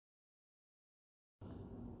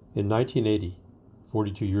In 1980,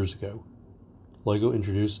 42 years ago, LEGO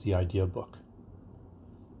introduced the Idea Book.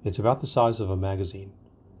 It's about the size of a magazine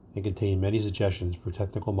and contained many suggestions for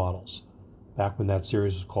technical models, back when that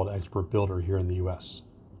series was called Expert Builder here in the US,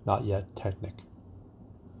 not yet Technic.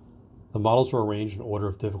 The models were arranged in order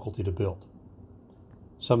of difficulty to build.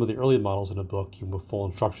 Some of the early models in the book came with full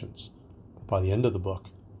instructions, but by the end of the book,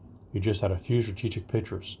 you just had a few strategic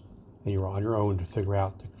pictures and you were on your own to figure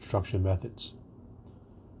out the construction methods.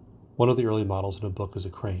 One of the early models in the book is a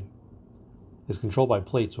crane. It's controlled by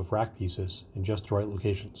plates with rack pieces in just the right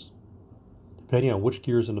locations. Depending on which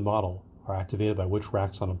gears in the model are activated by which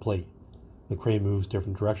racks on a plate, the crane moves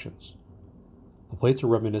different directions. The plates are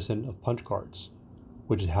reminiscent of punch cards,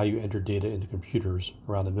 which is how you enter data into computers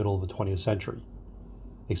around the middle of the 20th century.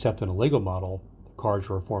 Except in a LEGO model, the cards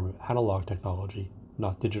are a form of analog technology,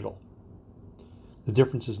 not digital. The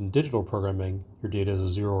difference is in digital programming, your data is a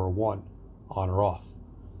 0 or 1, on or off,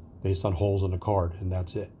 based on holes in the card, and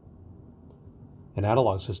that's it. In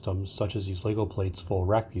analog systems, such as these LEGO plates full of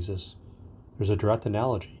rack pieces, there's a direct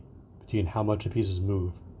analogy between how much the pieces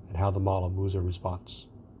move and how the model moves in response.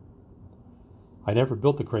 I never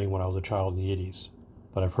built the crane when I was a child in the 80s,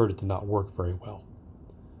 but I've heard it did not work very well.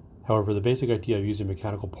 However, the basic idea of using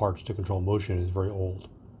mechanical parts to control motion is very old.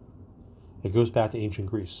 It goes back to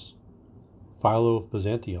ancient Greece. Philo of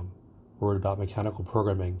Byzantium wrote about mechanical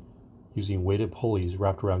programming using weighted pulleys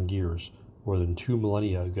wrapped around gears more than 2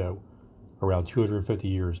 millennia ago, around 250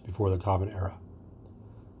 years before the Common Era.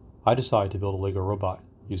 I decided to build a LEGO robot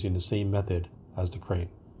using the same method as the crane.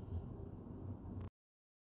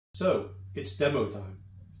 So, it's demo time.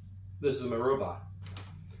 This is my robot.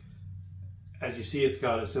 As you see, it's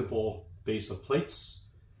got a simple base of plates.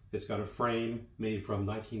 It's got a frame made from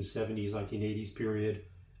 1970s, 1980s period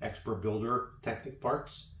Expert Builder Technic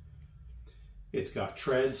parts. It's got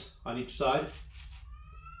treads on each side.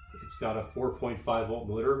 It's got a 4.5 volt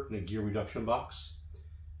motor and a gear reduction box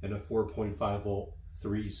and a 4.5 volt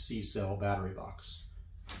 3 C-cell battery box.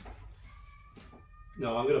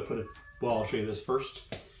 Now I'm going to put it, well, I'll show you this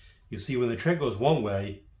first. You see when the tread goes one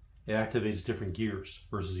way, it activates different gears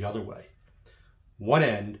versus the other way. One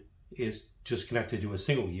end is just connected to a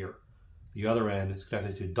single gear. The other end is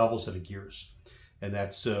connected to a double set of gears. And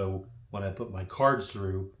that's so when I put my cards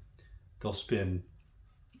through, they'll spin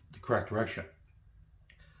the correct direction.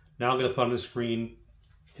 Now I'm going to put on the screen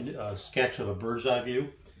a sketch of a bird's eye view.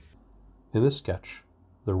 In this sketch,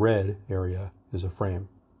 the red area is a frame.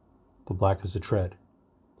 The black is the tread.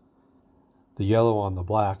 The yellow on the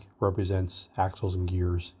black represents axles and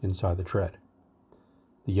gears inside the tread.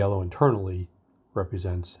 The yellow internally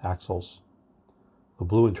represents axles. The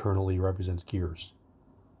blue internally represents gears.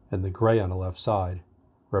 And the gray on the left side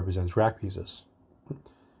represents rack pieces.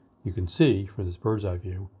 You can see from this bird's eye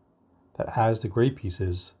view that as the gray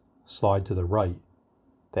pieces slide to the right,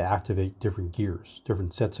 they activate different gears,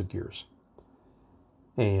 different sets of gears.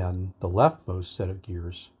 And the leftmost set of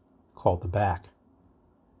gears, called the back,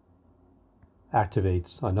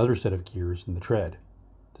 activates another set of gears in the tread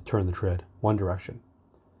to turn the tread one direction.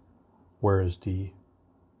 Whereas the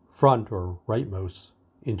front or rightmost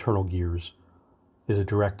internal gears is a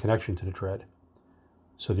direct connection to the tread.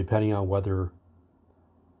 So depending on whether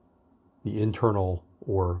the internal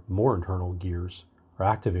or more internal gears are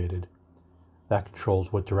activated, that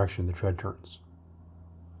controls what direction the tread turns.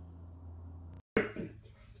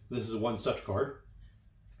 This is one such card.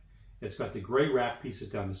 It's got the gray rack pieces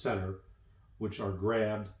down the center, which are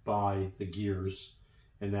grabbed by the gears,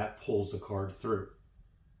 and that pulls the card through.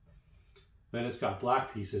 Then it's got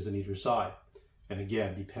black pieces on either side. And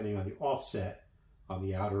again, depending on the offset on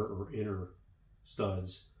the outer or inner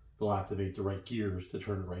studs, they'll activate the right gears to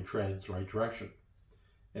turn the right treads the right direction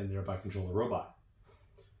and thereby control the robot.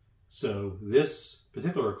 So this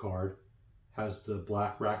particular card has the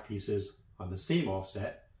black rack pieces on the same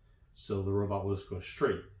offset, so the robot will just go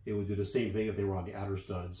straight. It would do the same thing if they were on the outer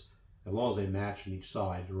studs. As long as they match on each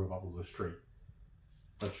side, the robot will go straight.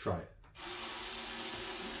 Let's try it.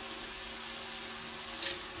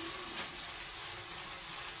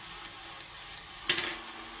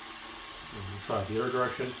 Try the other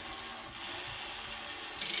direction.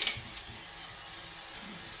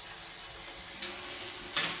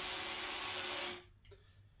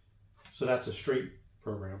 So that's a straight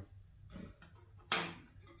program.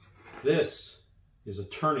 This is a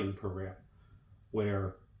turning program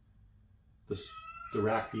where the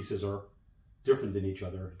rack pieces are different than each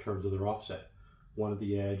other in terms of their offset. One at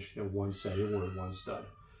the edge and one say or one stud.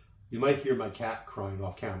 You might hear my cat crying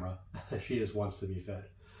off camera. She just wants to be fed.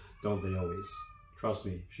 Don't they always? Trust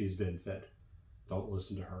me, she's been fed. Don't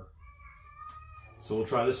listen to her. So we'll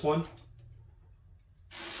try this one.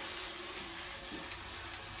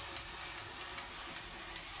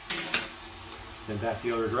 then back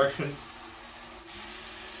the other direction.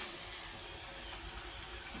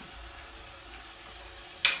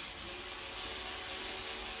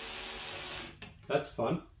 That's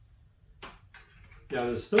fun. Now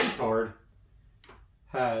this third card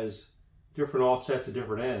has different offsets at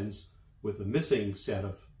different ends with a missing set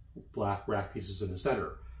of black rack pieces in the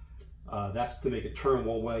center. That's to make it turn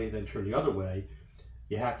one way, then turn the other way.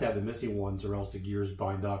 You have to have the missing ones or else the gears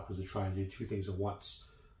bind up because they're trying to do two things at once.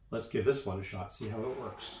 Let's give this one a shot, see how it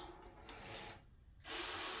works.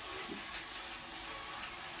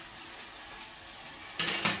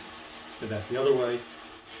 And that the other way.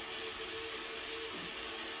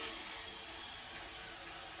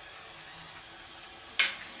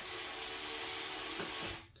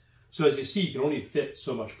 So as you see, you can only fit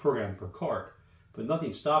so much program per card, but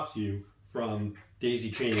nothing stops you from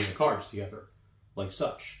daisy chaining the cards together, like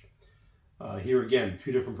such. Here again,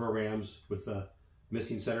 two different programs with a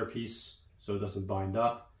missing centerpiece so it doesn't bind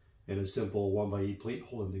up, and a simple 1x8 plate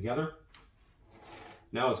holding together.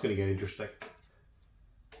 Now it's going to get interesting.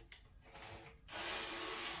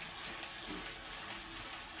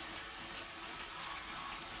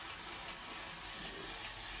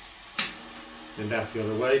 And back the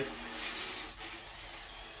other way.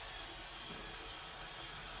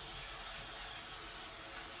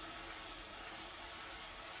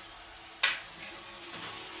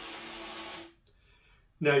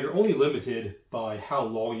 Now you're only limited by how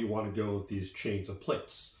long you want to go with these chains of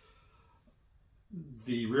plates.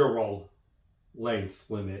 The real world length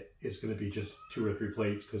limit is going to be just 2 or 3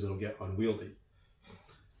 plates because it'll get unwieldy.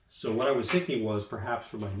 So what I was thinking was perhaps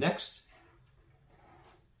for my next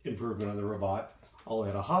improvement on the robot, I'll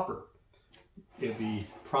add a hopper. It'd be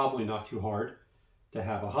probably not too hard to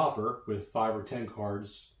have a hopper with 5 or 10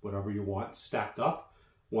 cards, whatever you want, stacked up.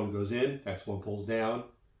 One goes in, next one pulls down,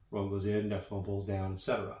 one goes in, next one pulls down,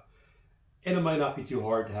 etc. And it might not be too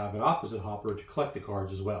hard to have an opposite hopper to collect the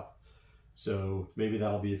cards as well. So maybe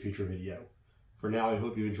that'll be a future video. For now, I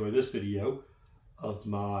hope you enjoy this video of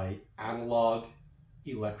my analog,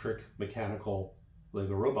 electric, mechanical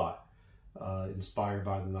Lego robot inspired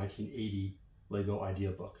by the 1980 Lego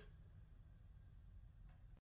idea book.